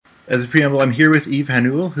as a preamble, I'm here with Yves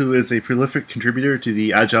Hanul, who is a prolific contributor to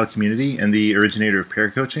the Agile community and the originator of pair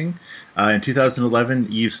coaching. In 2011,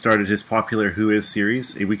 Yves started his popular Who Is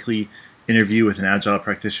series, a weekly interview with an Agile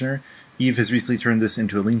practitioner. Yves has recently turned this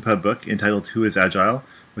into a Leanpub book entitled Who Is Agile,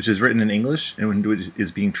 which is written in English and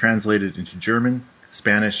is being translated into German,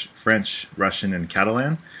 Spanish, French, Russian, and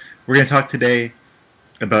Catalan. We're going to talk today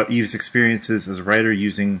about Yves' experiences as a writer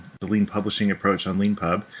using the Lean publishing approach on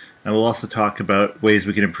Leanpub, and we'll also talk about ways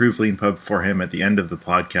we can improve Leanpub for him at the end of the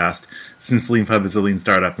podcast, since Leanpub is a Lean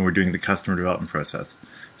startup and we're doing the customer development process.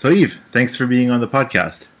 So Yves, thanks for being on the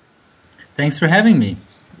podcast. Thanks for having me.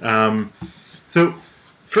 So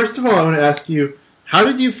first of all, I want to ask you, how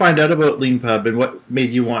did you find out about Leanpub and what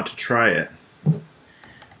made you want to try it?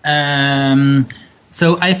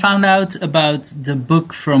 So I found out about the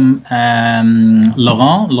book from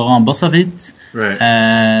Laurent Bossavit. Right.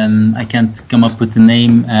 I can't come up with the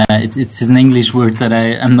name. It's an English word that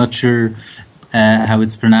I'm not sure how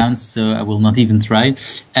it's pronounced, so I will not even try.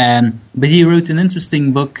 But he wrote an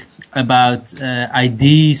interesting book about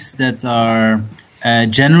ideas that are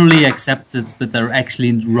generally accepted, but are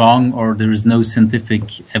actually wrong, or there is no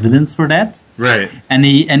scientific evidence for that. Right. And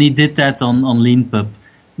he did that on Leanpub.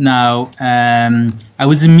 Now, I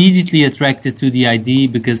was immediately attracted to the idea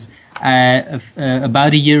because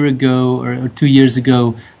about a year ago or 2 years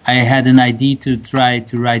ago, I had an idea to try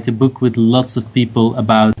to write a book with lots of people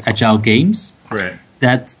about agile games. Right.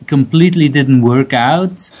 That completely didn't work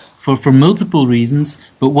out for multiple reasons.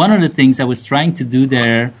 But one of the things I was trying to do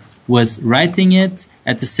there was writing it,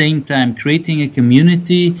 at the same time creating a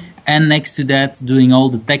community, and next to that doing all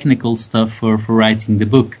the technical stuff for writing the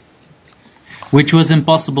book, which was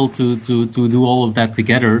impossible to do all of that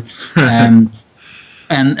together.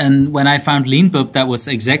 And when I found Leanpub, that was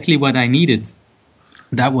exactly what I needed.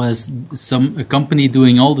 That was a company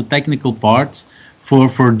doing all the technical parts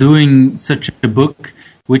for doing such a book,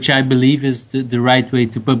 which I believe is the right way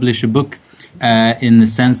to publish a book, in the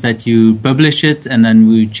sense that you publish it and then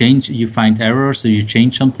you find errors, so you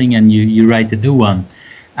change something and you write a new one.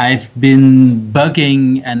 I've been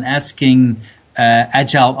bugging and asking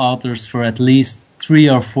agile authors for at least 3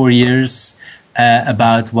 or 4 years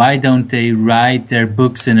about why don't they write their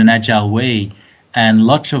books in an agile way, and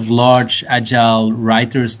lots of large agile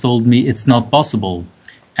writers told me it's not possible,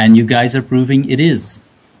 and you guys are proving it is.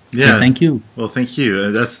 Yeah. So thank you. Well, thank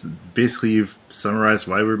you. That's basically, you've summarized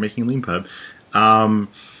why we're making Leanpub.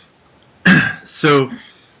 So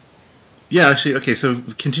yeah, actually, okay. So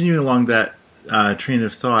continuing along that train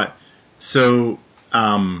of thought, so.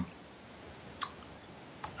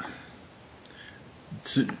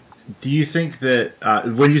 So, do you think that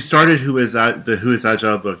when you started the Who Is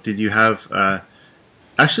Agile book, did you have?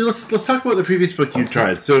 Actually, let's talk about the previous book you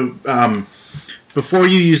tried. So, before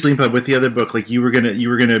you used Leanpub with the other book, like you were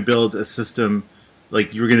gonna build a system,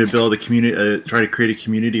 like you were gonna build a community, try to create a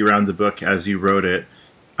community around the book as you wrote it.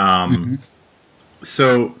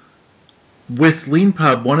 So, with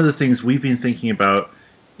Leanpub, one of the things we've been thinking about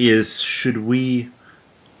is, should we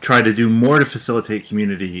try to do more to facilitate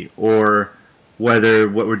community, or whether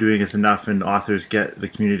what we're doing is enough and authors get the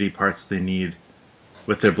community parts they need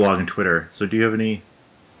with their blog and Twitter. So do you have any?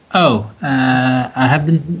 I have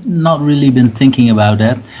not really been thinking about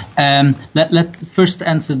that. Let first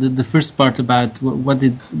answer the first part about what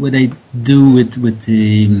I do with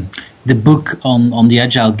the book on the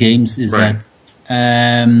agile games is right.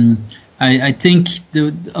 That I think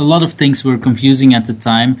a lot of things were confusing at the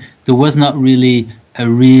time. There was not really a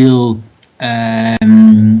real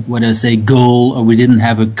goal, or we didn't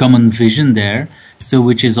have a common vision there. So,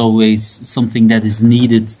 which is always something that is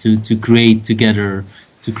needed to create together,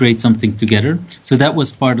 to create something together. So that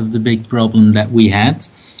was part of the big problem that we had.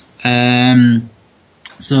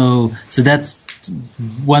 So that's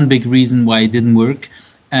one big reason why it didn't work.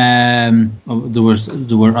 There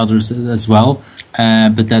were others as well,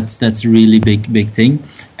 but that's a really big thing.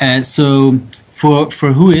 So.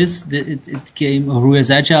 For Who Is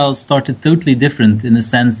Agile started totally different, in the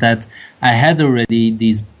sense that I had already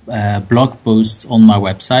these blog posts on my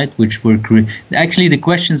website, which were actually the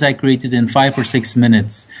questions I created in 5 or 6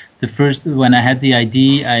 minutes. The first, when I had the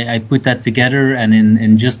idea, I put that together, and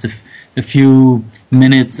in just a few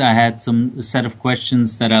minutes, I had a set of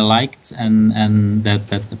questions that I liked, and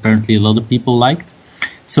that apparently a lot of people liked.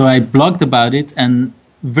 So I blogged about it, and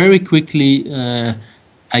very quickly.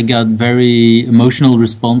 I got very emotional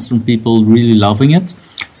response from people really loving it.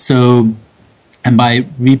 So, and by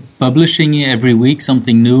republishing every week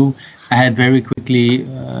something new, I had very quickly,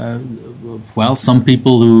 some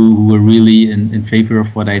people who were really in favor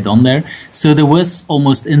of what I'd done there. So there was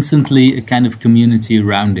almost instantly a kind of community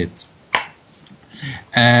around it.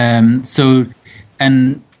 So,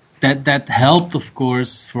 and that helped, of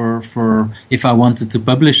course, for if I wanted to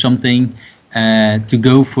publish something, to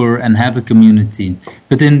go for and have a community.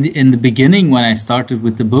 But in the beginning, when I started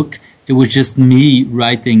with the book, it was just me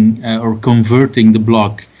writing or converting the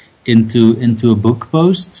blog into a book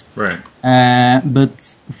post. Right.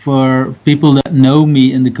 But for people that know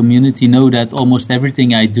me in the community, know that almost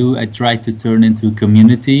everything I do, I try to turn into a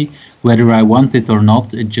community, whether I want it or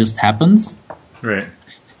not. It just happens. Right.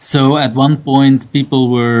 So at one point, people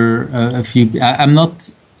were I'm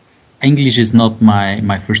not. English is not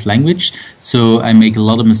my first language, so I make a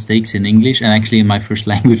lot of mistakes in English, and actually in my first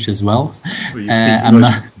language as well.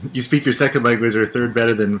 You speak your second language or third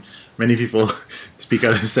better than many people speak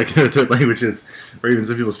either second or third languages, or even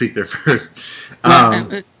some people speak their first.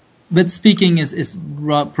 But speaking is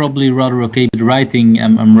probably rather okay, but writing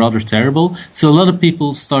I'm rather terrible. So a lot of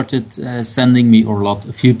people started sending me, or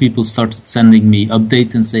a few people started sending me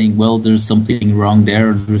updates and saying, well, there's something wrong there,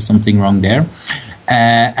 or there's something wrong there.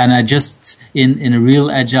 And I just, in a real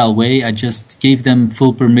agile way, I just gave them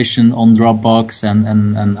full permission on Dropbox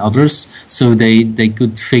and others, so they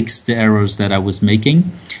could fix the errors that I was making.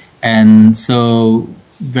 And so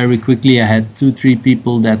very quickly I had 2-3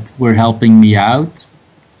 people that were helping me out.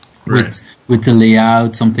 Right. With the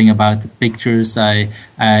layout, something about the pictures. I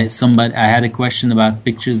had a question about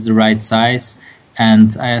pictures the right size,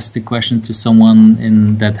 and I asked the question to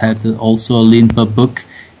someone that had also a Leanpub book,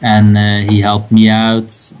 and he helped me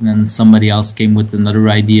out. And then somebody else came with another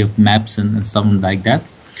idea of maps and something like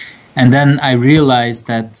that. And then I realized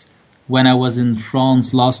that when I was in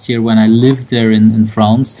France last year, when I lived there in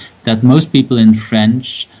France, that most people in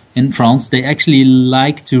France, they actually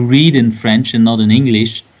like to read in French and not in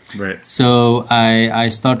English. Right. So I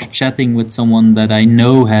started chatting with someone that I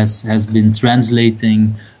know has been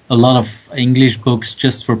translating a lot of English books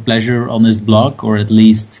just for pleasure on his blog, or at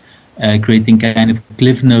least creating kind of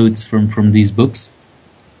cliff notes from these books.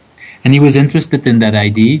 And he was interested in that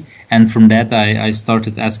idea, and from that I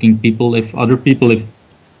started asking people if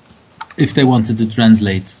they wanted to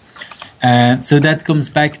translate. So that comes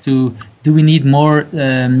back to, do we need more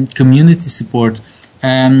community support?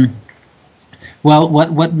 Well,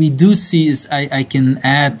 what we do see is I can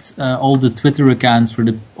add all the Twitter accounts for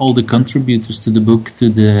all the contributors to the book, to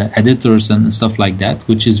the editors and stuff like that,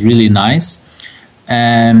 which is really nice.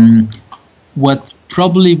 What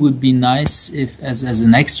probably would be nice if, as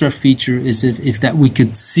an extra feature, is if that we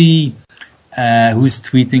could see who's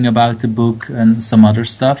tweeting about the book and some other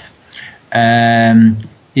stuff. I'm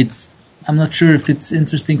not sure if it's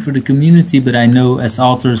interesting for the community, but I know as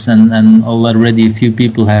authors and already a few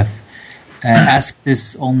people have asked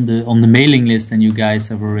this on the mailing list, and you guys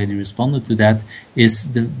have already responded to that,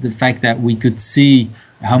 is the fact that we could see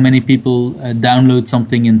how many people download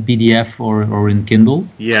something in PDF or in Kindle.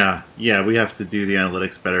 Yeah, we have to do the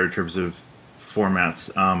analytics better in terms of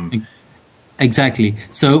formats. Exactly.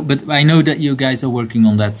 So, but I know that you guys are working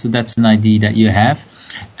on that, so that's an idea that you have.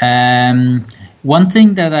 One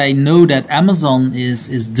thing that I know that Amazon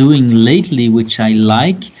is doing lately, which I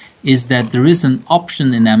like, is that there is an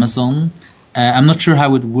option in Amazon. I'm not sure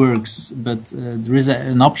how it works, but there is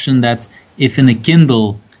an option that if in a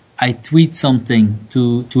Kindle I tweet something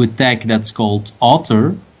to a tag that's called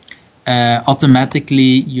author,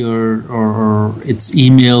 automatically or it's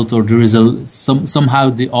emailed, or there is somehow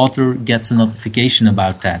the author gets a notification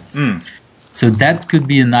about that. So that could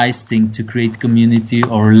be a nice thing to create community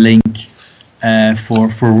or link for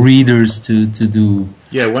readers to do.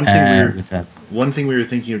 Yeah, with that. One thing we were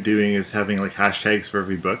thinking of doing is having like hashtags for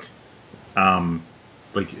every book, and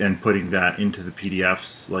putting that into the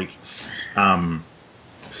PDFs,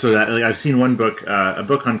 so that, like, I've seen one book, a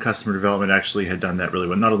book on customer development actually had done that really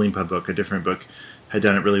well. Not a Leanpub book, a different book had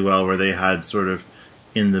done it really well, where they had sort of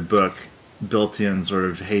in the book built in sort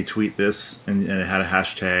of, hey, tweet this, and it had a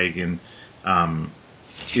hashtag, and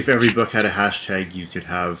if every book had a hashtag, you could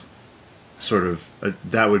have sort of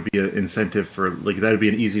that would be an incentive for, like, that would be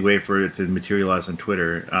an easy way for it to materialize on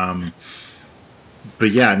Twitter.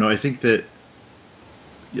 But yeah, no, I think that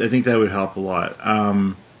would help a lot.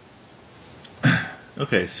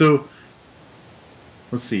 Okay, so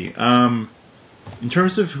let's see. In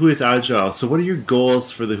terms of Who is Agile, so what are your goals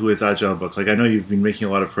for the Who is Agile book? Like, I know you've been making a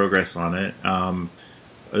lot of progress on it. Do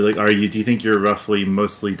you think you're roughly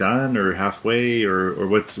mostly done, or halfway, or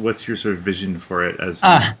what's your sort of vision for it as?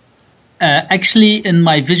 Actually, in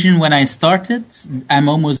my vision when I started, I'm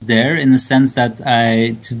almost there, in the sense that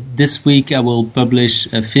this week I will publish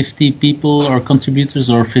 50 people or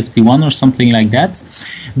contributors, or 51 or something like that.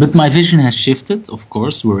 But my vision has shifted. Of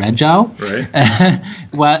course, we're agile. Right.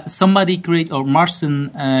 Well, somebody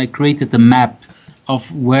Marcin created a map of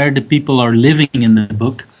where the people are living in the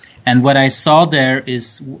book. And what I saw there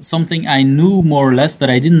is something I knew more or less, but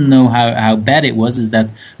I didn't know how bad it was, is that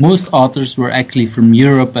most authors were actually from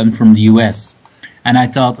Europe and from the US. And I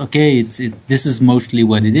thought, okay, this is mostly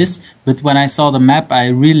what it is. But when I saw the map, I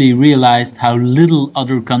really realized how little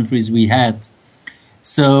other countries we had.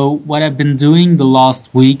 So what I've been doing the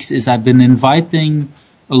last weeks is I've been inviting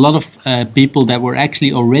a lot of people that were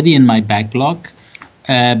actually already in my backlog,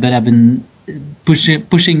 but I've been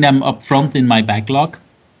pushing them up front in my backlog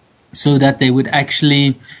so that they would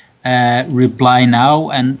actually reply now,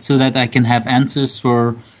 and so that I can have answers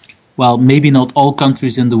for, well, maybe not all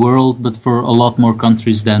countries in the world, but for a lot more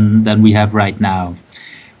countries than we have right now.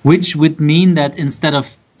 Which would mean that instead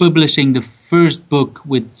of publishing the first book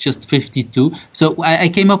with just 52, so I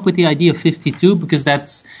came up with the idea of 52 because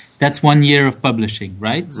that's 1 year of publishing,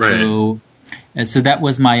 right? Right. So that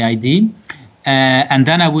was my idea. And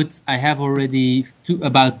then I have already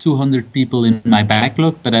about 200 people in my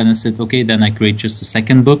backlog, but then I said, okay, then I create just a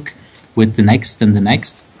second book with the next and the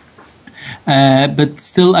next. But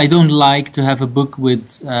still, I don't like to have a book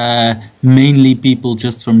with mainly people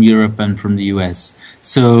just from Europe and from the US.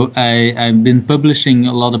 So I've been publishing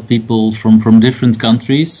a lot of people from different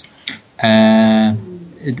countries.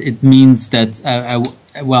 It means that,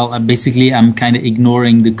 basically I'm kind of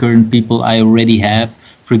ignoring the current people I already have.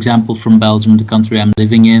 For example, from Belgium, the country I'm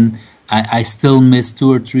living in, I still miss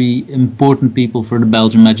 2 or 3 important people for the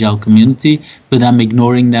Belgium Agile community, but I'm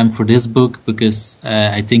ignoring them for this book because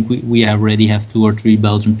I think we already have 2 or 3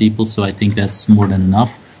 Belgian people, so I think that's more than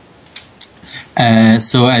enough.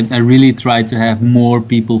 So I really try to have more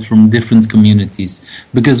people from different communities,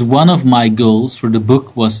 because one of my goals for the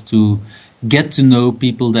book was to get to know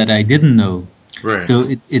people that I didn't know. Right. So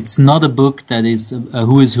it's not a book that is a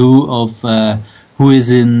who is who of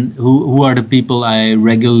who are the people I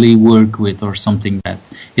regularly work with or something like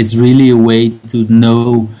that. It's really a way to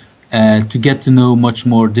know, to get to know much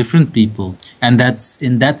more different people. And that's,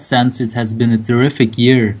 in that sense, it has been a terrific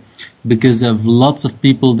year because of lots of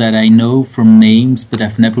people that I know from names, but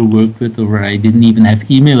I've never worked with, or I didn't even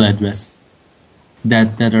have email address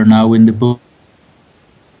that are now in the book.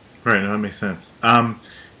 Right, no, that makes sense.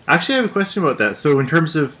 Actually, I have a question about that. So in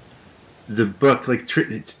terms of the book, like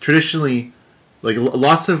traditionally, like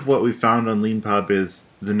lots of what we found on LeanPub is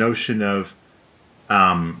the notion of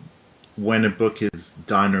when a book is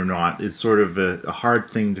done or not is sort of a hard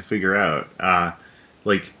thing to figure out.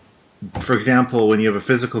 Like, for example, when you have a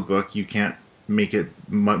physical book, you can't make it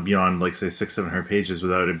beyond, like, say, 600-700 pages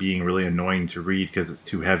without it being really annoying to read because it's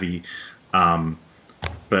too heavy.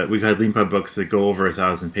 But we've had LeanPub books that go over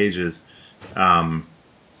 1,000 pages. And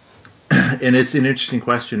it's an interesting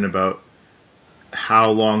question about how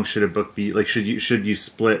long should a book be? Like, should you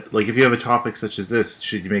split? Like, if you have a topic such as this,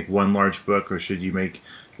 should you make one large book, or should you make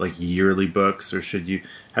like yearly books, or should you?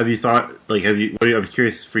 Have you thought? Like, I'm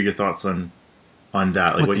curious for your thoughts on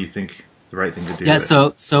that. Like, what do you think the right thing to do? Yeah.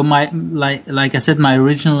 So my like I said, my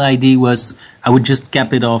original idea was I would just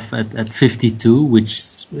cap it off at 52,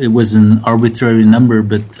 which it was an arbitrary number,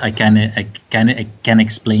 but I can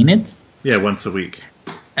explain it. Yeah, once a week.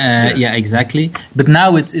 Yeah, exactly. But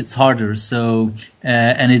now it's harder. So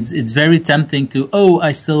and it's very tempting to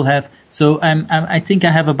I still have. So I think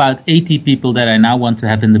I have about 80 people that I now want to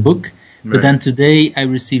have in the book. Right. But then today I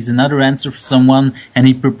received another answer for someone, and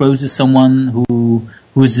he proposes someone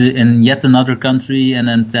who's in yet another country, and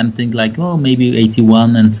I'm tempting like maybe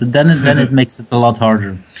 81, and so then it makes it a lot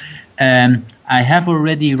harder. I have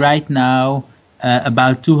already right now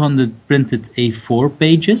about 200 printed A4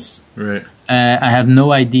 pages. Right. I have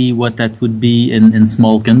no idea what that would be in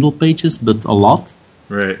small Kindle pages, but a lot.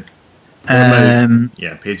 Right.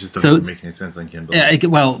 Pages don't make any sense on Kindle. Yeah,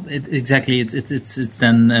 exactly. It's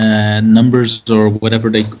then numbers or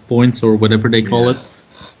whatever points or whatever they call it.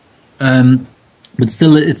 But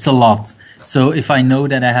still, it's a lot. So if I know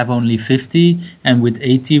that I have only 50, and with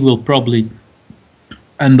 80, we'll probably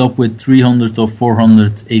end up with 300 or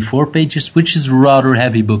 400 A4 pages, which is a rather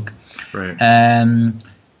heavy book. Right.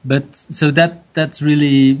 But so that's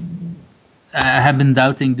really, I have been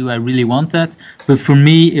doubting, do I really want that? But for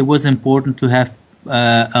me, it was important to have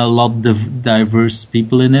a lot of diverse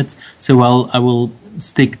people in it. So I will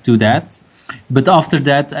stick to that. But after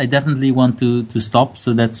that, I definitely want to stop.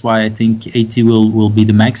 So that's why I think 80 will be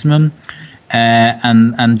the maximum,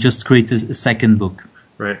 and just create a second book.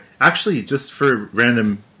 Right. Actually, just for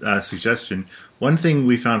random suggestion, one thing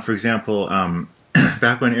we found, for example,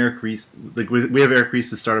 back when Eric Ries, like we have Eric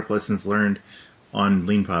Ries' Startup Lessons Learned on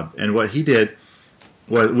LeanPub, and what he did,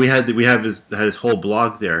 we had his whole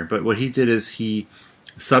blog there, but what he did is he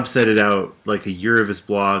subset it out like a year of his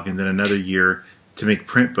blog and then another year to make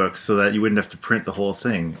print books so that you wouldn't have to print the whole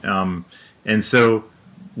thing. And so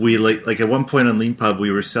we like at one point on LeanPub,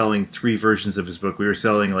 we were selling 3 versions of his book. We were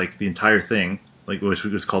selling like the entire thing, like which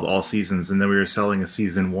was called All Seasons, and then we were selling a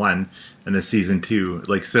season 1 and a season 2.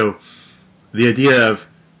 Like, so the idea of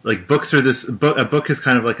like books are this book. A book is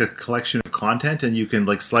kind of like a collection of content, and you can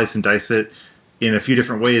like slice and dice it in a few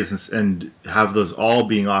different ways and have those all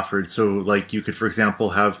being offered. So like you could, for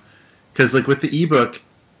example, have, because like with the ebook,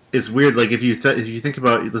 it's weird. Like if you think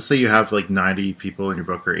about, let's say you have like 90 people in your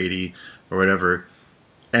book or 80 or whatever,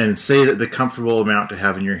 and say that the comfortable amount to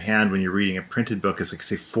have in your hand when you're reading a printed book is like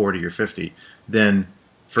say 40 or 50, then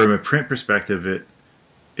from a print perspective,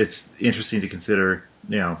 it's interesting to consider,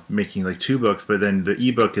 you know, making like 2 books, but then the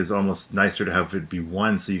ebook is almost nicer to have it be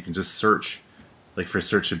 1, so you can just search, like for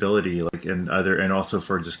searchability, like and also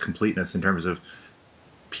for just completeness in terms of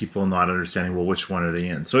people not understanding, well, which one are they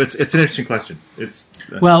in? So it's an interesting question. It's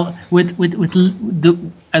well, with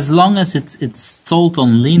as long as it's sold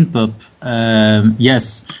on LeanPub,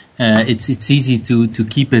 yes, it's easy to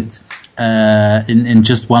keep it in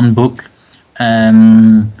just one book.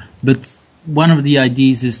 But one of the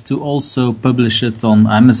ideas is to also publish it on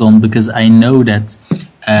Amazon, because I know that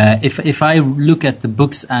if I look at the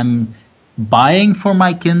books I'm buying for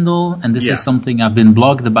my Kindle, and this is something I've been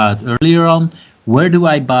blogged about earlier on, where do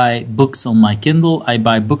I buy books on my Kindle? I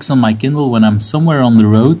buy books on my Kindle when I'm somewhere on the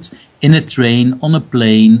road, in a train, on a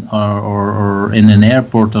plane, or in an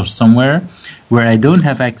airport or somewhere where I don't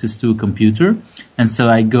have access to a computer. And so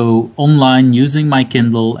I go online using my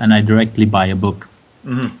Kindle and I directly buy a book.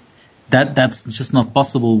 Mm-hmm. That's just not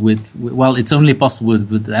possible well, it's only possible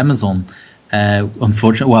with Amazon.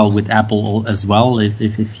 Unfortunately, well, with Apple as well,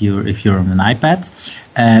 if you're on an iPad,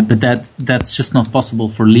 but that's just not possible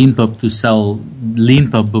for LeanPub to sell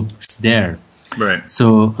LeanPub books there. Right.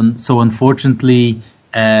 So unfortunately,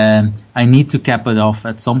 I need to cap it off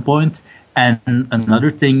at some point. And another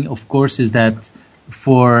thing, of course, is that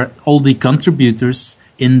for all the contributors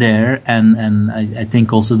in there, and I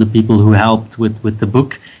think also the people who helped with the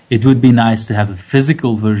book, it would be nice to have a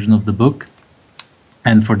physical version of the book.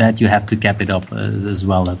 And for that, you have to cap it up as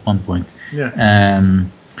well at one point. Yeah.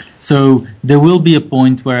 So there will be a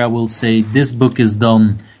point where I will say, this book is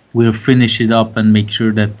done. We'll finish it up and make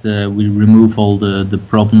sure that we remove all the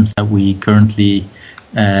problems that we currently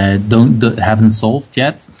haven't solved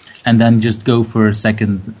yet, and then just go for a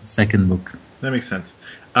second book. That makes sense.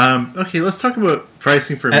 Okay, let's talk about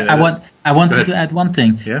pricing for a minute. I wanted to add one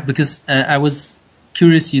thing, because I was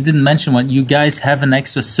curious, you didn't mention one. You guys have an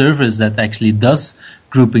extra service that actually does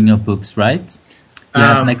grouping of books, right? You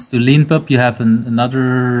have next to LeanPub, you have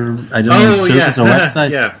another, I don't know, service or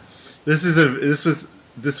website. Yeah, this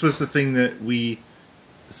was the thing that we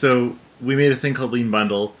made a thing called Lean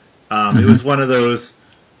Bundle. It was one of those.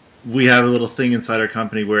 We have a little thing inside our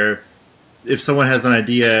company where if someone has an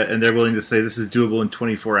idea and they're willing to say this is doable in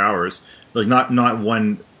 24 hours, like not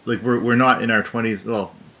one, like we're not in our 20s.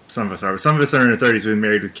 Well, some of us are. Some of us are in our 30s. We've been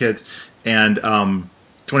married with kids, and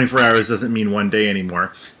 24 hours doesn't mean one day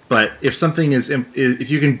anymore. But if something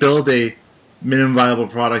if you can build a minimum viable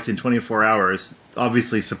product in 24 hours,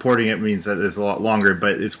 obviously supporting it means that it's a lot longer.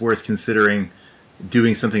 But it's worth considering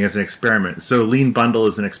doing something as an experiment. So Lean Bundle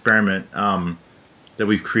is an experiment that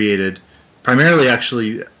we've created, primarily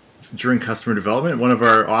actually during customer development. One of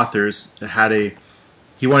our authors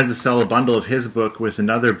he wanted to sell a bundle of his book with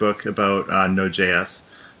another book about Node.js.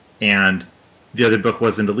 And the other book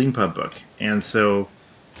wasn't a LeanPub book. And so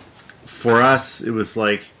for us, it was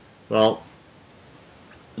like, well,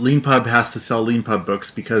 LeanPub has to sell LeanPub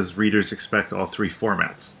books because readers expect all 3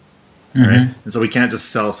 formats. Mm-hmm. Right? And so we can't just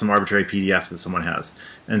sell some arbitrary PDF that someone has.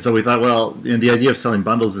 And so we thought, well, and the idea of selling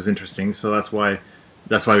bundles is interesting, so that's why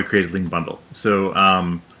we created Lean Bundle. So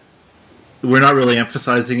we're not really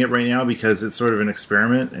emphasizing it right now because it's sort of an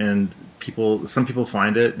experiment, and some people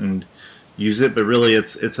find it and use it, but really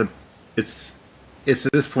it's at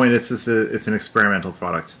this point it's an experimental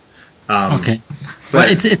product. Okay,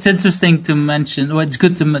 but it's interesting to mention. Well, it's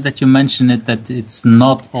good that you mention it, that it's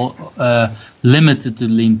not limited to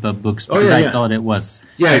LeanPub books, because I thought it was.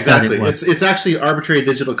 Yeah, exactly. It's actually arbitrary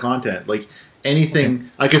digital content. Like anything,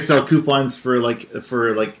 I could sell coupons for a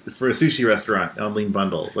sushi restaurant on Lean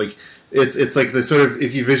Bundle. Like it's like the sort of,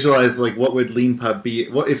 if you visualize like what would LeanPub be?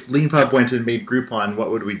 What if LeanPub went and made Groupon?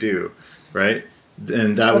 What would we do? Right?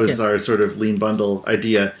 And that was our sort of Lean Bundle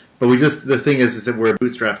idea. But the thing is that we're a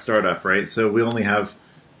bootstrap startup, right? So we only have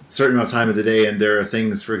a certain amount of time of the day, and there are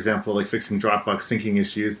things, for example, like fixing Dropbox syncing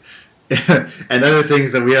issues and other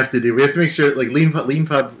things that we have to do. We have to make sure, like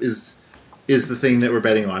LeanPub is the thing that we're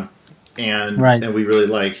betting on, and we really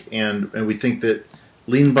like, and we think that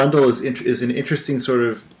Lean Bundle is an interesting sort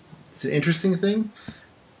of, it's an interesting thing,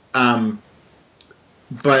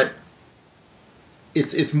 but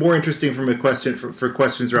it's more interesting from a question for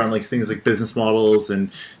questions around like things like business models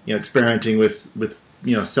and experimenting with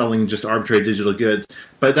selling just arbitrary digital goods.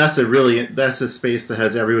 But that's a space that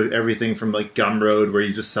has everything from like Gumroad, where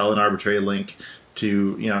you just sell an arbitrary link,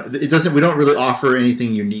 to we don't really offer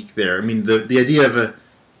anything unique there. I mean, the idea of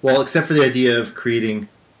except for the idea of creating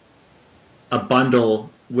a bundle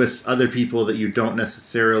with other people that you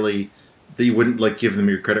wouldn't like give them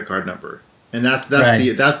your credit card number. And that's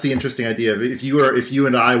the interesting idea of if you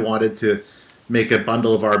and I wanted to make a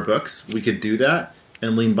bundle of our books, we could do that,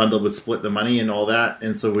 and Lean Bundle would split the money and all that,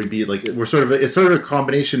 and so we'd be like it's sort of a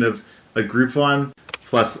combination of a Groupon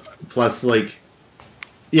plus like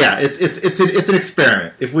it's an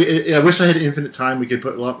experiment. I wish I had infinite time, we could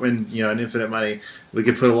put a lot and infinite money, we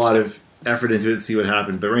could put a lot of effort into it and see what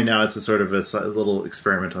happened. But right now it's a sort of a little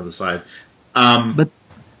experiment on the side.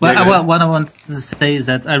 What I wanted to say is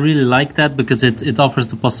that I really like that because it offers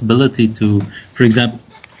the possibility to, for example,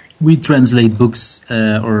 we translate books,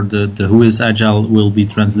 or the Who is Agile will be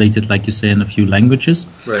translated, like you say, in a few languages.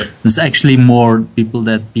 Right. There's actually more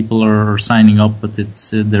people are signing up, but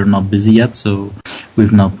they're not busy yet, so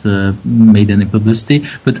we've not made any publicity.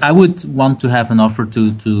 But I would want to have an offer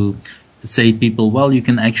to say people, well, you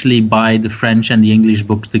can actually buy the French and the English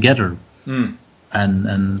books together. Mm.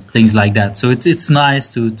 And things like that. So it's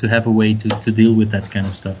nice to have a way to deal with that kind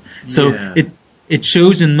of stuff. So it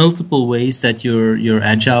shows in multiple ways that you're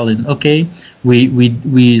agile. And okay,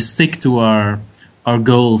 we stick to our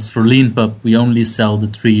goals for LeanPub. We only sell the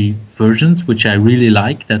 3 versions, which I really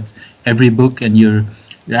like. That every book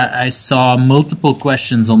I saw multiple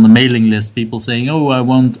questions on the mailing list. People saying, "Oh, I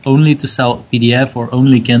want only to sell PDF or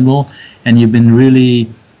only Kindle," and you've been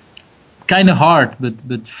really kind of hard,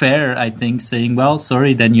 but fair, I think, saying, well,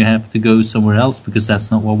 sorry, then you have to go somewhere else because that's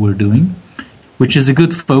not what we're doing, which is a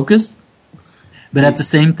good focus. But at the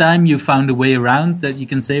same time, you found a way around that you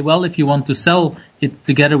can say, well, if you want to sell it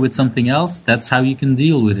together with something else, that's how you can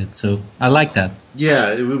deal with it. So I like that.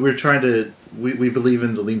 Yeah, we're trying to, we believe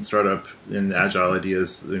in the lean startup and agile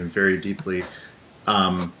ideas very deeply.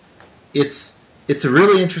 It's a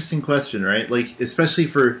really interesting question, right? Like, especially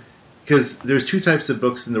because there's 2 types of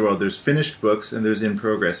books in the world. There's finished books and there's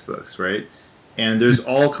in-progress books, right? And there's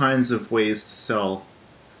all kinds of ways to sell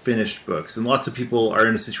finished books. And lots of people are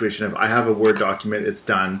in a situation of, I have a Word document, it's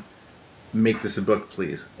done, make this a book,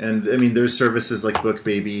 please. And, I mean, there's services like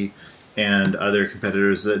BookBaby and other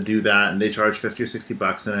competitors that do that, and they charge $50 or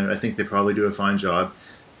 $60, and I think they probably do a fine job.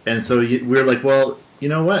 And so we're like, well, you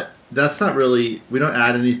know what? That's not really, we don't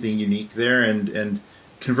add anything unique there, and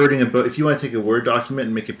converting a book, if you want to take a Word document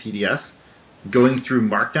and make a PDF, going through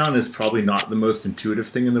Markdown is probably not the most intuitive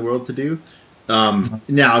thing in the world to do.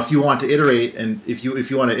 Now, if you want to iterate, and if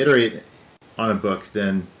you want to iterate on a book,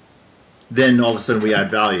 then all of a sudden we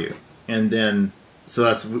add value, and then so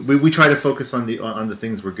that's we try to focus on the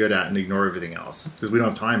things we're good at and ignore everything else because we don't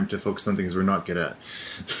have time to focus on things we're not good at.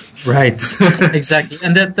 Right, exactly,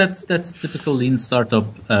 and that's a typical lean startup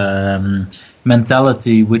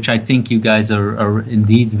mentality, which I think you guys are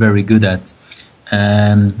indeed very good at.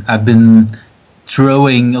 I've been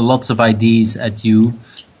throwing lots of ideas at you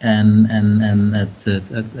and at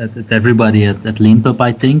everybody at LeanPub,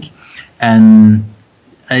 I think, and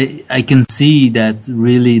I can see that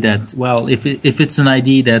really that, well, if it's an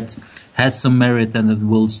idea that has some merit and it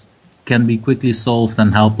can be quickly solved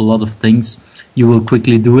and help a lot of things, you will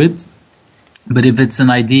quickly do it. But if it's an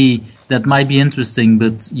idea that might be interesting,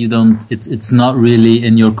 but it's not really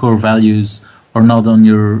in your core values or not on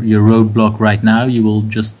your roadblock right now, you will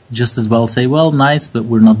just as well say, well, nice, but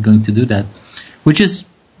we're not going to do that, which is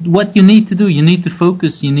what you need to do. You need to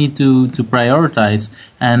focus, you need to prioritize,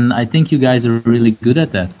 and I think you guys are really good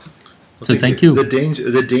at that. Well, so thank you.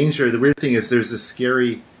 The weird thing is there's a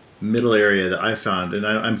scary middle area that I found, and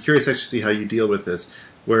I'm curious actually to see how you deal with this,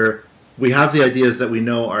 where we have the ideas that we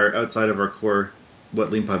know are outside of our core, what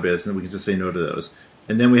LeanPub is, and we can just say no to those.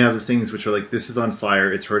 And then we have the things which are like, this is on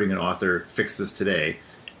fire, it's hurting an author, fix this today.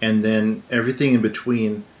 And then everything in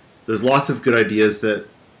between, there's lots of good ideas that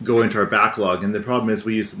go into our backlog. And the problem is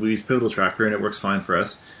we use Pivotal Tracker and it works fine for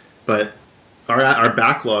us. But our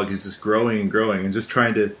backlog is just growing and growing, and just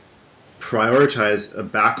trying to prioritize a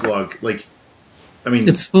backlog, like, I mean,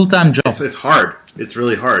 it's a full-time job. It's hard. It's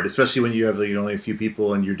really hard, especially when you have only a few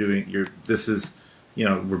people and we're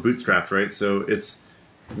bootstrapped, right? So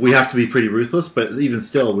we have to be pretty ruthless, but even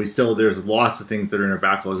still, there's lots of things that are in our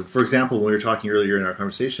backlog. For example, when we were talking earlier in our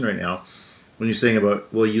conversation right now, when you're saying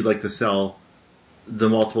about, well, you'd like to sell the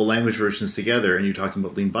multiple language versions together, and you're talking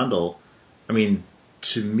about Lean Bundle, I mean,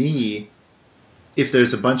 to me, if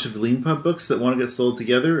there's a bunch of Leanpub books that want to get sold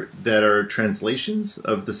together that are translations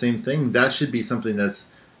of the same thing, that should be something that's.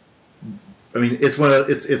 I mean, it's one of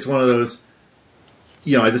those.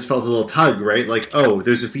 I just felt a little tug, right? Like, oh,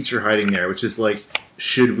 there's a feature hiding there, which is like,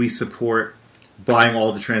 should we support buying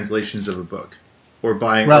all the translations of a book, or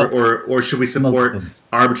buying, or should we support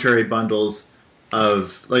arbitrary bundles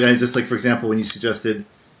of, like, I just, like, for example, when you suggested,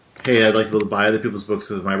 hey, I'd like to be able to buy other people's books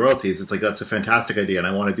with my royalties, it's like, that's a fantastic idea, and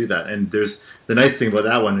I want to do that. And there's the nice thing about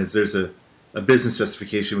that one is there's a business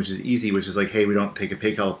justification, which is easy, which is like, hey, we don't take a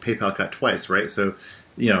PayPal cut twice, right? So,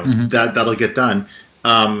 that'll get done.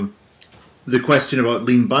 The question about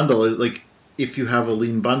Lean Bundle is, like, if you have a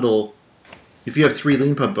Lean Bundle, if you have 3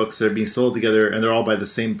 Leanpub books that are being sold together and they're all by the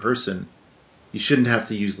same person, you shouldn't have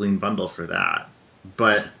to use Lean Bundle for that.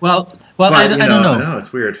 But I don't know. I know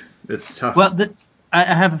it's weird. It's tough. Well, I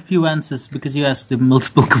have a few answers because you asked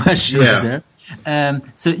multiple questions there.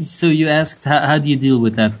 So you asked how do you deal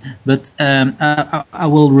with that? But I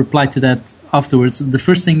will reply to that afterwards. The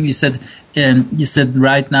first thing you said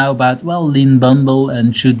right now about Lean Bundle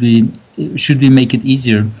and should we make it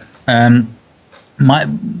easier? One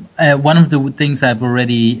of the things I've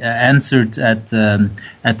already answered at the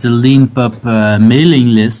Leanpub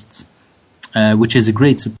mailing list. Which is a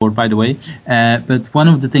great support, by the way. But one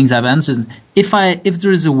of the things I've answered is if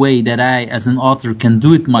there is a way that I, as an author, can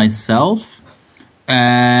do it myself,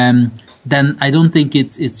 then I don't think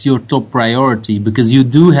it's your top priority, because you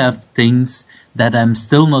do have things that I'm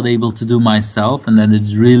still not able to do myself, and then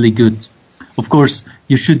it's really good. Of course,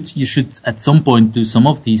 you should at some point do some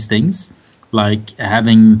of these things, like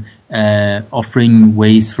having offering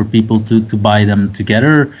ways for people to buy them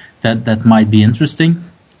together. That might be interesting.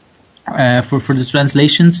 For the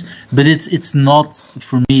translations, but it's not,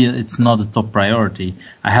 for me, it's not a top priority.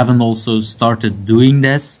 I haven't also started doing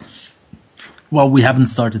this. Well, we haven't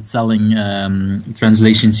started selling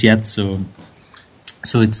translations yet, so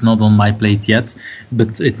it's not on my plate yet,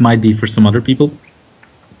 but it might be for some other people.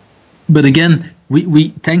 But again, we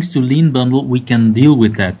thanks to Lean Bundle, we can deal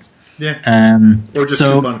with that. Yeah. Or just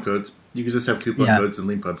coupon codes. You can just have coupon codes in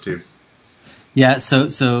Leanpub too. Yeah, so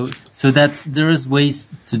that there is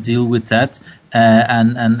ways to deal with that,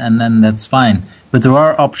 and then that's fine. But there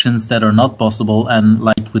are options that are not possible, and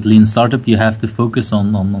like with Lean Startup, you have to focus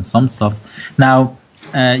on some stuff. Now,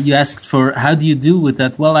 you asked for how do you deal with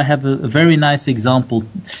that? Well, I have a very nice example.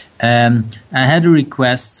 I had a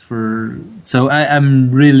request so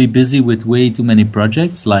I'm really busy with way too many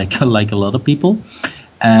projects, like a lot of people,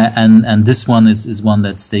 and this one is one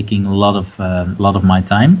that's taking a lot of my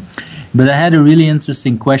time. But I had a really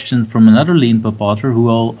interesting question from another Leanpub author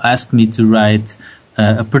who asked me to write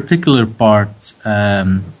a particular part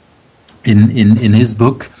in his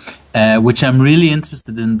book, which I'm really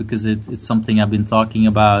interested in because it's something I've been talking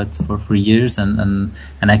about for years and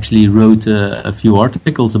actually wrote a few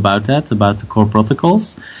articles about the core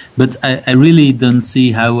protocols. But I really don't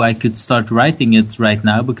see how I could start writing it right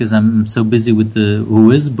now because I'm so busy with the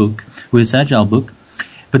Whois Agile book.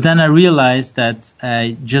 But then I realized that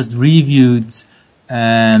I just reviewed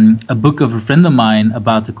a book of a friend of mine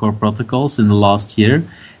about the core protocols in the last year.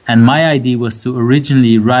 And my idea was to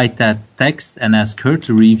originally write that text and ask her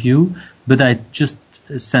to review. But I just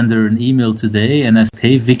sent her an email today and asked,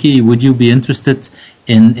 hey, Vicky, would you be interested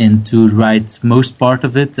in to write most part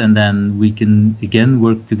of it? And then we can, again,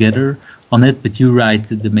 work together on it. But you write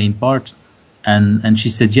the main part. And she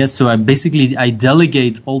said yes. So I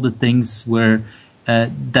delegate all the things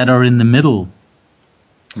that are in the middle,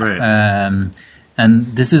 right?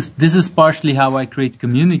 And this is partially how I create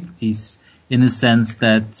communities, in a sense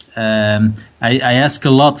that I ask a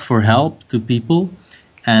lot for help to people,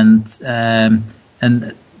 and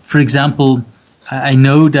for example, I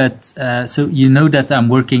know that so you know that I'm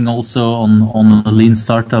working also on a Lean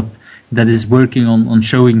Startup that is working on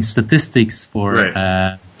showing statistics for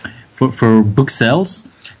book sales,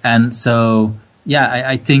 and so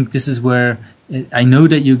I think this is where. I know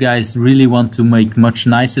that you guys really want to make much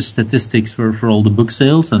nicer statistics for all the book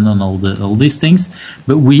sales and on all these things,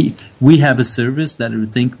 but we have a service that we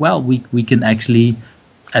think we can actually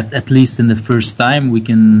at least in the first time we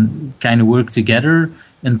can kind of work together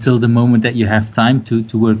until the moment that you have time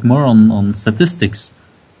to work more on statistics,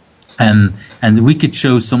 and we could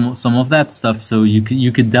show some of that stuff. So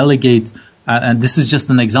you could delegate, and this is just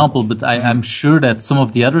an example, but I'm sure that some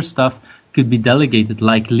of the other stuff could be delegated,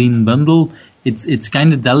 like Lean Bundle. It's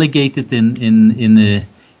kind of delegated in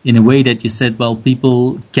a way that you said, well,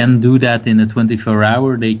 people can do that in a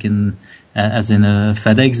 24-hour. They can, as in a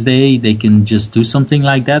FedEx day, they can just do something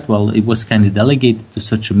like that. Well, it was kind of delegated to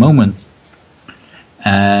such a moment.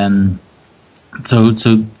 So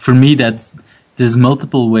for me, there's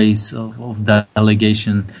multiple ways of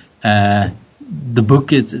delegation. The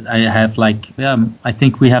book is, I have I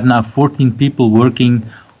think we have now 14 people working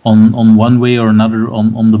on one way or another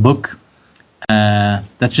on the book.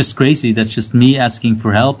 That's just crazy. That's just me asking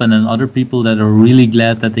for help, and then other people that are really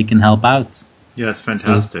glad that they can help out. Yeah, it's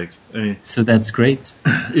fantastic. So that's great.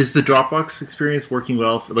 Is the Dropbox experience working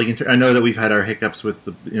well? I know that we've had our hiccups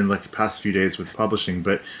in the past few days with publishing,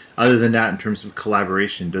 but other than that, in terms of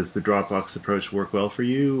collaboration, does the Dropbox approach work well for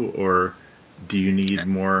you, or do you need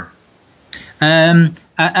more?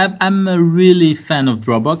 I'm a really fan of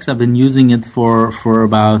Dropbox. I've been using it for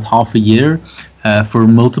about half a year for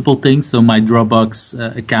multiple things. So my Dropbox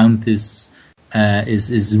account is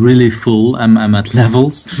really full. I'm at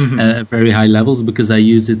levels, very high levels, because I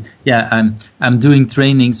use it. Yeah, I'm doing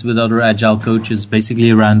trainings with other agile coaches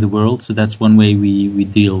basically around the world. So that's one way we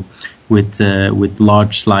deal with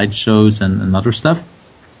large slideshows and other stuff.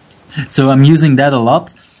 So I'm using that a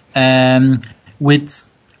lot.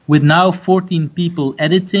 With now 14 people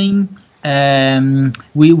editing,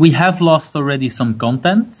 we have lost already some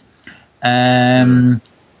content.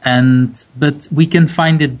 But we can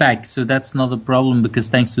find it back, so that's not a problem, because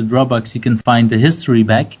thanks to Dropbox you can find the history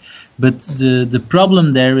back. But the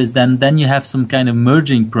problem there is then you have some kind of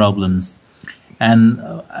merging problems, and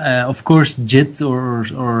of course JIT or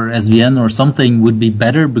SVN or something would be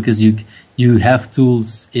better, because you have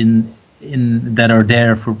tools in that are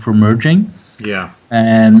there for merging. Yeah.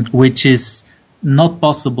 Which is not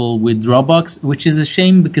possible with Dropbox, which is a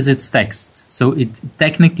shame because it's text, so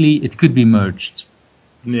technically it could be merged.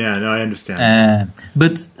 Yeah, no, I understand.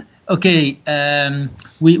 But okay,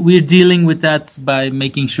 we're dealing with that by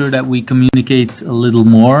making sure that we communicate a little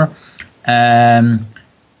more. I'm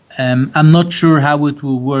not sure how it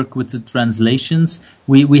will work with the translations.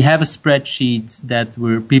 We have a spreadsheet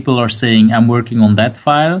where people are saying, I'm working on that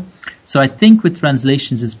file. So I think with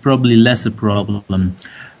translations it's probably less a problem.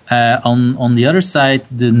 On the other side,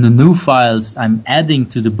 the new files I'm adding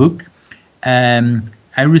to the book,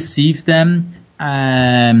 I receive them.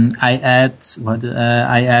 I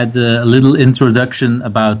add a little introduction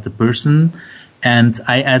about the person, and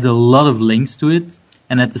I add a lot of links to it.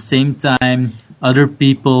 And at the same time, other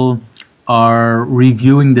people are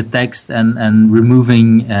reviewing the text and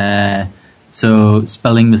removing so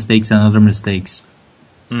spelling mistakes and other mistakes.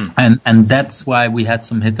 And that's why we had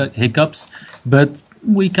some hiccups. But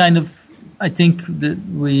we I think that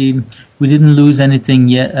we didn't lose anything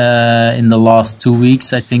yet in the last 2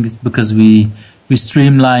 weeks. I think it's because we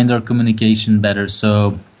streamlined our communication better,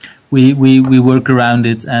 so we work around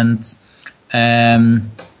it, and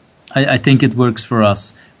I think it works for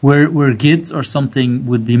us. Where Git or something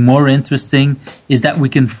would be more interesting is that we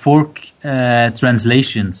can fork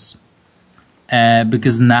translations,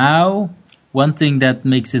 because now one thing that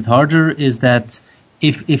makes it harder is that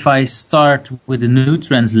if I start with a new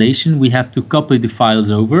translation, we have to copy the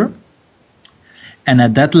files over, and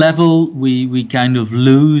at that level we kind of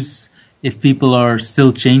lose if people are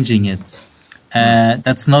still changing it.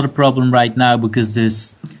 That's not a problem right now, because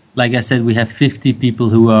there's, like I said, we have 50 people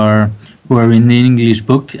who are in the English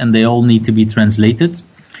book, and they all need to be translated.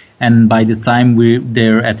 And by the time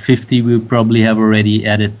they're at 50, we'll probably have already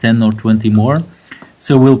added 10 or 20 more.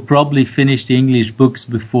 So we'll probably finish the English books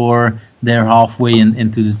before they're halfway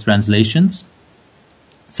into the translations.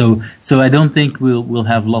 So I don't think we'll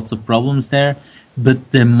have lots of problems there,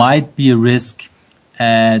 but there might be a risk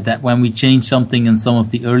that when we change something in some of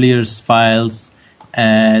the earlier files,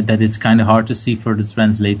 that it's kind of hard to see for the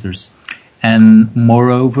translators. And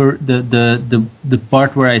moreover, the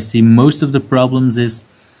part where I see most of the problems is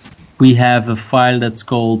we have a file that's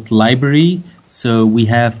called library. So we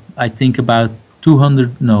have, I think, about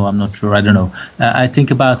 200, no, I'm not sure, I don't know. I think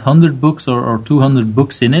about 100 books or 200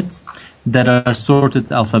 books in it that are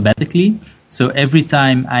sorted alphabetically. So every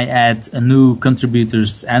time I add a new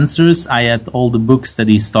contributor's answers, I add all the books that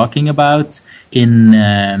he's talking about in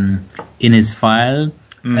his file,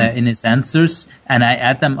 in his answers, and I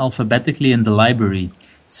add them alphabetically in the library.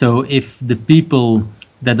 So if the people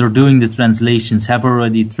that are doing the translations have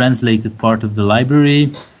already translated part of the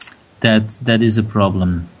library, that is a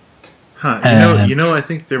problem. I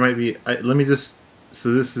think there might be. Let me just.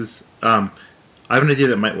 So this is. I have an idea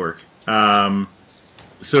that might work.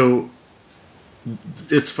 So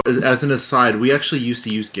it's, as an aside, we actually used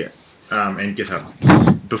to use Git and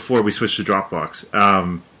GitHub before we switched to Dropbox.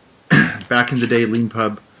 Back in the day,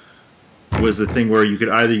 LeanPub was the thing where you could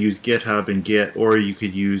either use GitHub and Git, or you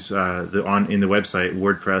could use in the website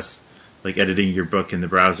WordPress, like editing your book in the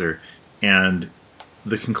browser. And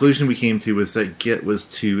the conclusion we came to was that Git was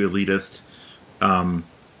too elitist,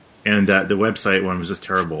 and that the website one was just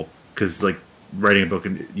terrible because like writing a book,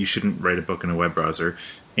 you shouldn't write a book in a web browser,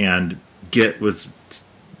 and Git was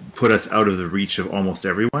put us out of the reach of almost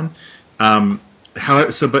everyone.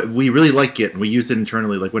 But we really like Git, and we use it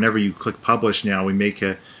internally. Like whenever you click publish now, we make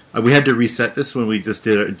we had to reset this when we just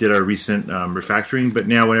did our recent refactoring, but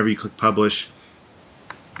now whenever you click publish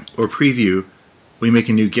or preview, we make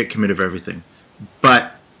a new Git commit of everything.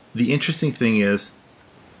 But the interesting thing is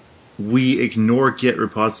we ignore Git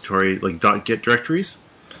repository, like .git directories.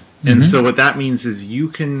 And so what that means is you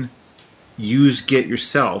can use Git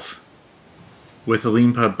yourself with the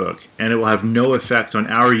LeanPub book, and it will have no effect on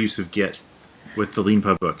our use of Git with the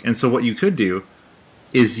LeanPub book. And so what you could do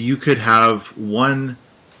is you could have one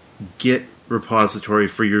Git repository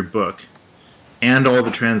for your book and all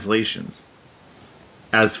the translations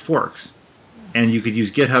as forks. And you could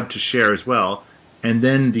use GitHub to share as well. And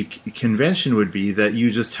then the convention would be that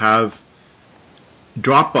you just have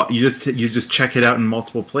Dropbox. You just check it out in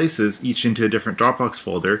multiple places, each into a different Dropbox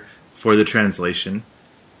folder for the translation.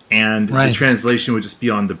 And the translation would just be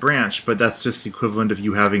on the branch, but that's just the equivalent of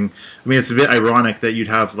you having... I mean, it's a bit ironic that you'd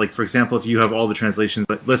have, like, for example, if you have all the translations,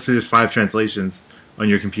 like, let's say there's 5 translations on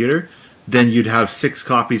your computer, then you'd have 6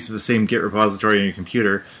 copies of the same Git repository on your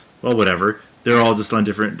computer. Well, whatever. They're all just on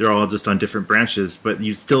different branches, but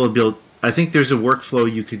you'd still build... I think there's a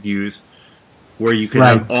workflow you could use where you could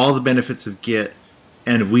have all the benefits of Git,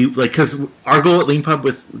 and we... like, because our goal at LeanPub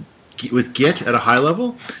with Git at a high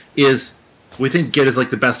level is... we think Git is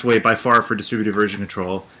like the best way by far for distributed version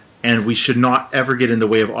control, and we should not ever get in the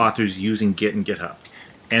way of authors using Git and GitHub.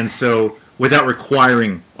 And so, without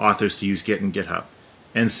requiring authors to use Git and GitHub.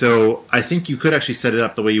 And so, I think you could actually set it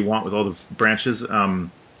up the way you want with all the branches,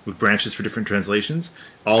 with branches for different translations,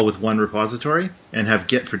 all with one repository, and have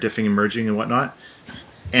Git for diffing and merging and whatnot.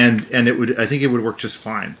 And it would, I think it would work just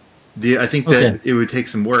fine. I think that it would take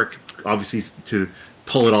some work, obviously, to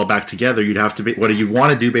pull it all back together. You'd have to be, what you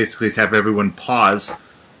want to do basically is have everyone pause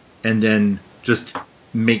and then just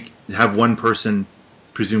have one person,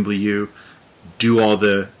 presumably you, do all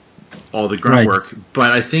the groundwork.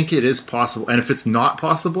 But I think it is possible. And if it's not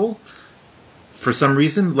possible for some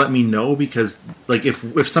reason, let me know, because like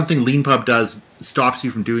if something LeanPub does stops you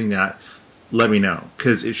from doing that, let me know,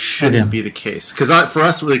 because it shouldn't be the case. Because for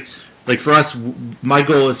us, my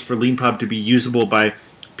goal is for LeanPub to be usable by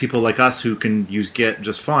people like us who can use Git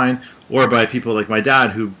just fine, or by people like my dad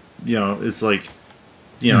who, is like,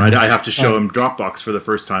 I have to show him Dropbox for the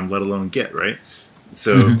first time, let alone Git, right?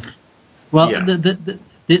 So,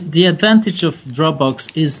 the advantage of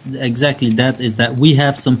Dropbox is exactly that: is that we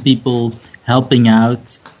have some people helping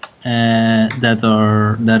out that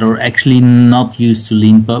are actually not used to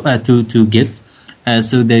LeanPub to Git,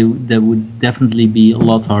 so they would definitely be a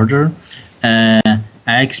lot harder. I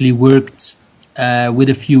actually worked with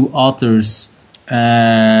a few authors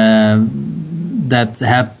that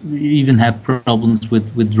have problems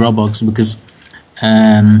with Dropbox, because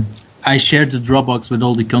I shared the Dropbox with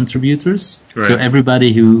all the contributors. Right. So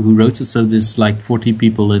everybody who wrote it. So there's like 40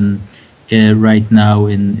 people right now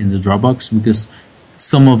in the Dropbox, because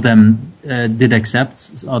some of them did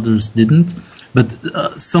accept, others didn't. But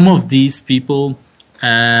some of these people,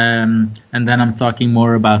 and then I'm talking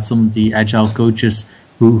more about some of the agile coaches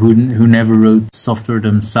who never wrote software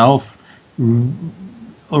themselves,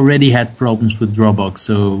 already had problems with Dropbox.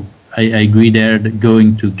 So I agree there that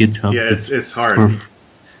going to GitHub. Yeah, it's hard.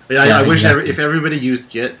 I wish if everybody used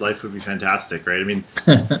Git, life would be fantastic, right? I mean,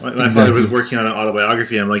 when I thought I was working on an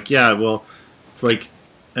autobiography, I'm like, it's like,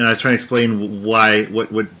 and I was trying to explain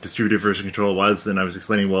what distributed version control was, and I was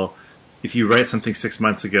explaining, well, if you write something 6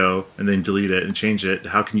 months ago and then delete it and change it,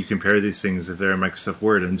 how can you compare these things if they're in Microsoft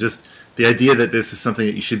Word? And just the idea that this is something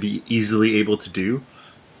that you should be easily able to do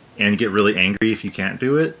and get really angry if you can't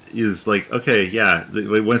do it is like, okay, yeah.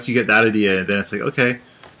 Once you get that idea, then it's like, okay,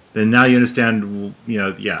 then now you understand,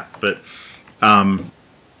 But,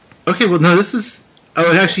 okay, well, no, this is...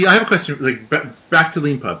 Oh, actually, I have a question, like, back to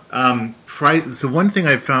LeanPub. So one thing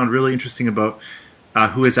I found really interesting about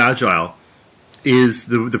Who is Agile is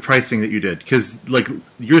the pricing that you did, because like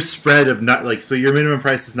your spread of so your minimum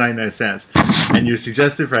price is 99 cents and your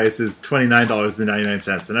suggested price is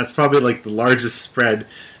 $29.99, and that's probably like the largest spread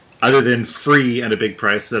other than free and a big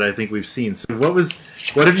price that I think we've seen. So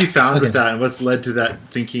what have you found with that, and what's led to that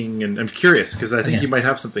thinking? And I'm curious because I think you might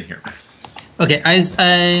have something here. Okay,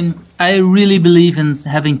 I really believe in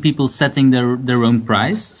having people setting their own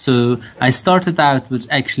price. So I started out with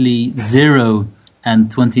actually 0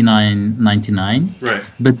 and $29.99. Right.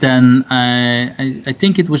 But then I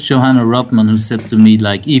think it was Johanna Rodman who said to me,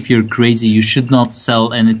 like, if you're crazy, you should not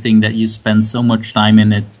sell anything that you spend so much time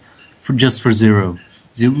in it for 0.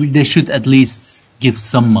 they should at least give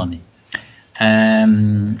some money.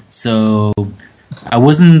 So I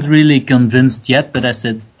wasn't really convinced yet, but I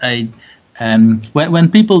said, when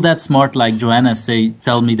people that smart like Joanna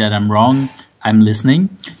tell me that I'm wrong, I'm listening.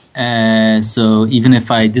 So even if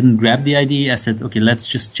I didn't grab the idea, I said, okay, let's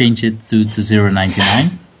just change it to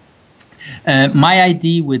 $0.99. My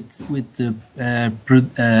idea with the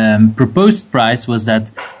proposed price was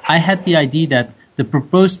that I had the idea that the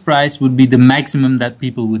proposed price would be the maximum that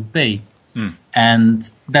people would pay. And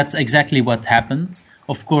that's exactly what happened.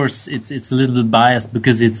 Of course, it's a little bit biased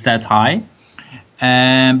because it's that high.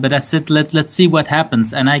 But I said, let's see what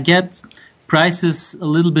happens. And I get prices a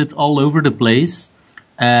little bit all over the place.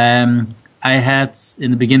 I had,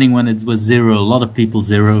 in the beginning when it was $0, a lot of people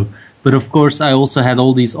 $0. But of course, I also had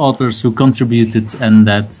all these authors who contributed, and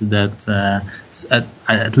that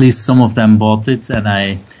at least some of them bought it,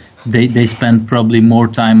 and they spent probably more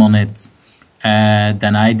time on it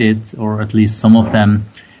than I did, or at least some of them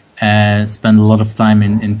spend a lot of time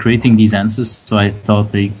in creating these answers. So I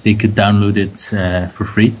thought they could download it for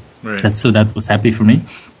free. Right. So that was happy for me,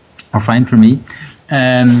 or fine for me.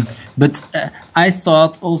 But I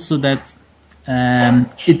thought also that I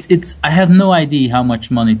have no idea how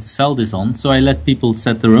much money to sell this on, so I let people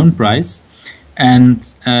set their own price, and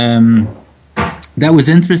that was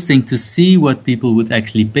interesting to see what people would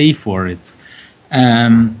actually pay for it.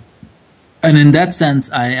 And in that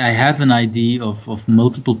sense, I have an idea of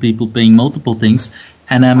multiple people paying multiple things,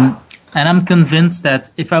 and I'm convinced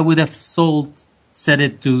that if I would have set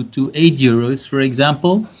it to €8, for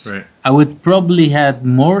example, right, I would probably have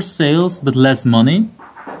more sales but less money.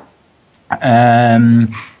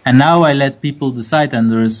 And now I let people decide, and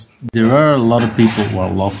there are a lot of people.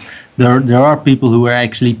 Well, there are people who are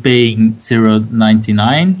actually paying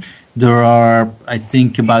 $0.99. There are, I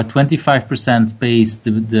think, about 25% pays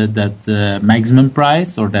that maximum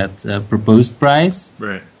price, or that proposed price.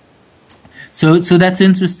 Right. So that's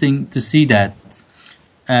interesting to see that.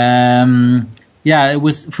 Yeah, it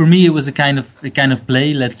was, for me, it was a kind of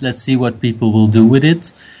play. Let's see what people will do with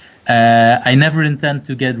it. I never intend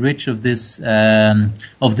to get rich of this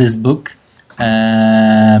book,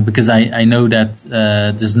 because I know that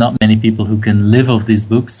there's not many people who can live off these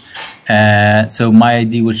books. So my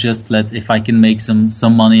idea was just if I can make some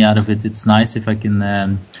money out of it, it's nice. If I can,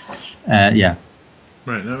 yeah.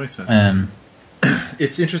 Right, that makes sense.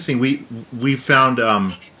 It's interesting. We found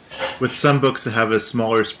with some books that have a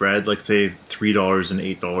smaller spread, like say $3 and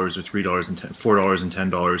 $8, or $3 and $4 and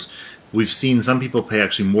 $10. We've seen some people pay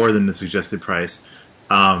actually more than the suggested price,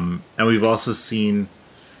 and we've also seen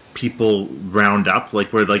people round up,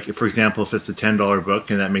 like where, like, for example, if it's a $10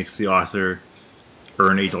 book and that makes the author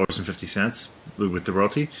earn $8.50 with the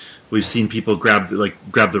royalty, we've seen people grab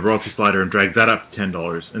the royalty slider and drag that up to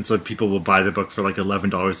 $10, and so people will buy the book for like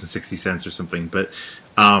 $11.60 or something. But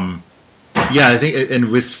yeah, I think,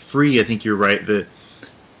 and with free, I think you're right that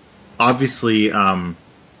obviously.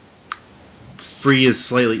 Free is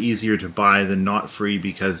slightly easier to buy than not free,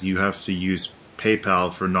 because you have to use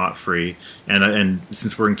PayPal for not free, and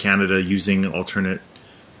since we're in Canada, using alternate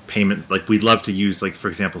payment, like we'd love to use, like, for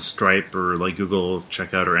example, Stripe or like Google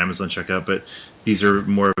Checkout or Amazon Checkout, but these are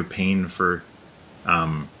more of a pain for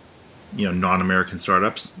non-American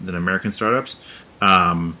startups than American startups.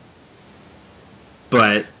 But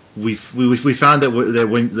we found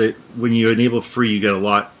that when you enable free, you get a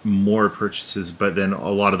lot more purchases, but then a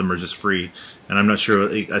lot of them are just free. And I'm not sure.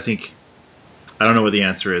 I don't know what the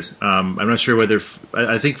answer is. I'm not sure whether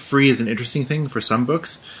I think free is an interesting thing for some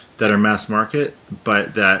books that are mass market,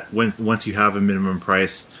 but that once you have a minimum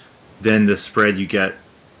price, then the spread you get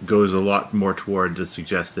goes a lot more toward the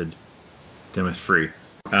suggested than with free.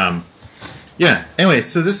 Yeah. Anyway,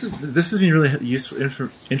 so this has been really useful,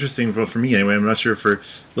 interesting for me. Anyway, I'm not sure for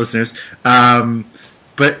listeners.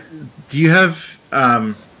 But do you have?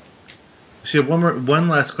 Actually, one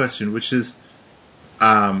last question, which is,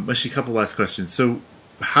 actually, a couple last questions. So,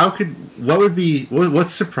 what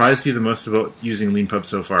surprised you the most about using LeanPub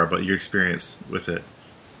so far? About your experience with it?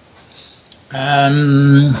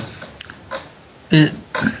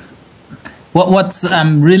 What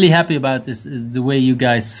I'm really happy about is the way you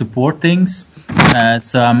guys support things.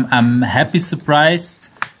 So I'm happy surprised.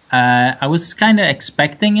 I was kind of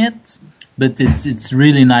expecting it, but it's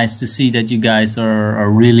really nice to see that you guys are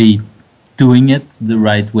really doing it the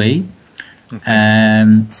right way.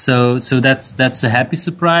 Okay. So that's a happy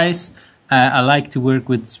surprise. I like to work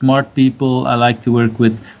with smart people. I like to work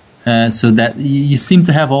with so that you seem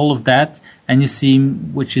to have all of that. And you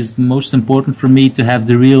seem, which is most important for me, to have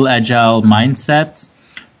the real agile mindset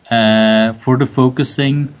for the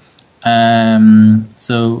focusing.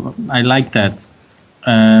 So I like that.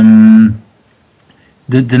 Um,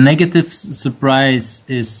 the negative surprise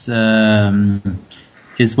is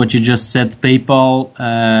what you just said. PayPal.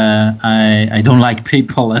 I don't like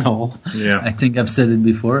PayPal at all. Yeah. I think I've said it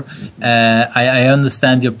before. I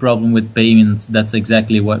understand your problem with payments. That's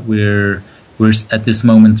exactly what we're at this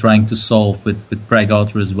moment trying to solve with Prague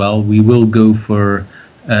Author as well. We will go for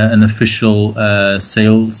an official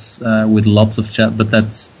sales with lots of chat, but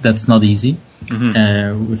that's not easy.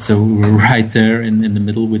 Mm-hmm. So we're right there in the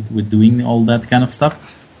middle with doing all that kind of stuff.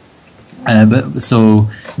 I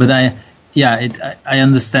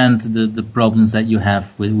understand the problems that you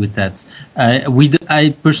have with that.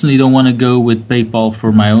 I personally don't want to go with PayPal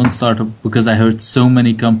for my own startup because I heard so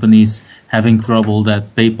many companies having trouble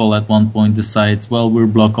that PayPal at one point decides, well, we'll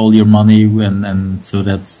block all your money, and so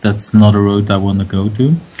that's not a road I want to go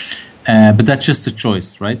to. But that's just a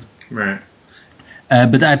choice, right? Right.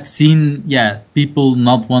 But I've seen, people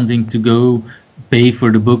not wanting to go pay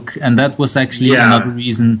for the book, and that was actually another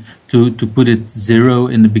reason to put it 0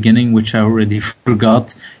 in the beginning, which I already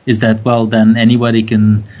forgot. Is that, well, then anybody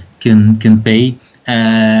can pay.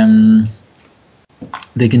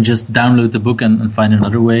 They can just download the book and find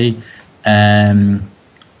another way.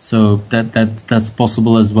 So that's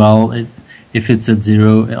possible as well if it's at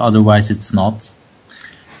 0. Otherwise, it's not.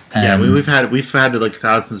 We've had like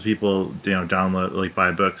thousands of people, download, like,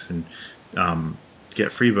 buy books and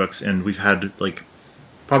get free books, and we've had like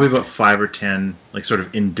probably about 5 or 10 like sort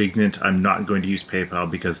of indignant, I'm not going to use PayPal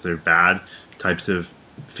because they're bad types of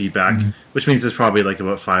feedback, which means there's probably like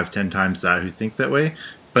about 5-10 times that who think that way.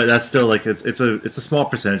 But that's still like it's a small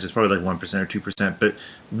percentage. It's probably like 1% or 2%. But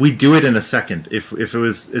we do it in a second. If it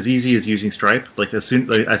was as easy as using Stripe, like as soon,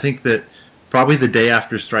 like I think that probably the day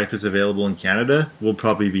after Stripe is available in Canada, we'll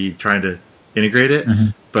probably be trying to integrate it.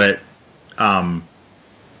 But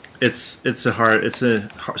it's a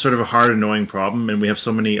sort of a hard, annoying problem, and we have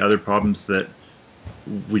so many other problems that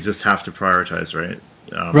we just have to prioritize, right?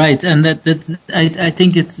 Right, and I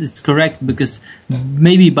think it's correct, because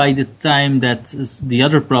maybe by the time that the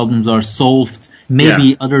other problems are solved,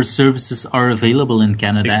 maybe other services are available in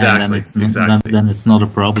Canada, and then it's not a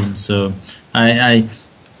problem. So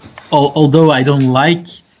although I don't like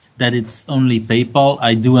that it's only PayPal,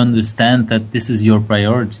 I do understand that this is your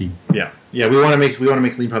priority. Yeah, we want to make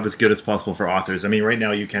LeanPub as good as possible for authors. I mean, right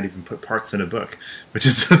now you can't even put parts in a book, which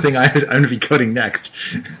is something I'm going to be coding next.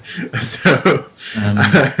 So,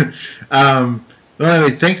 well,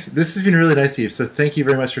 anyway, thanks. This has been really nice, Yves. So, thank you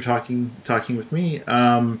very much for talking with me.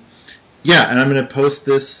 And I'm going to post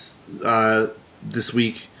this this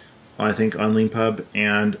week, I think, on LeanPub,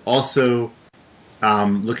 and also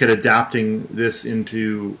look at adapting this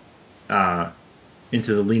into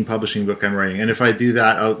the Lean Publishing book I'm writing. And if I do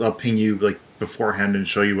that, I'll ping you like beforehand and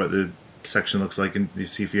show you what the section looks like, and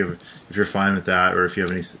see if you're fine with that, or if you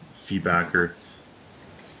have any feedback or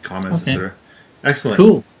comments, etc. Excellent.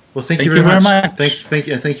 Cool. Well, thank you very much. Thank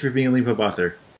you for being a LeanPub author.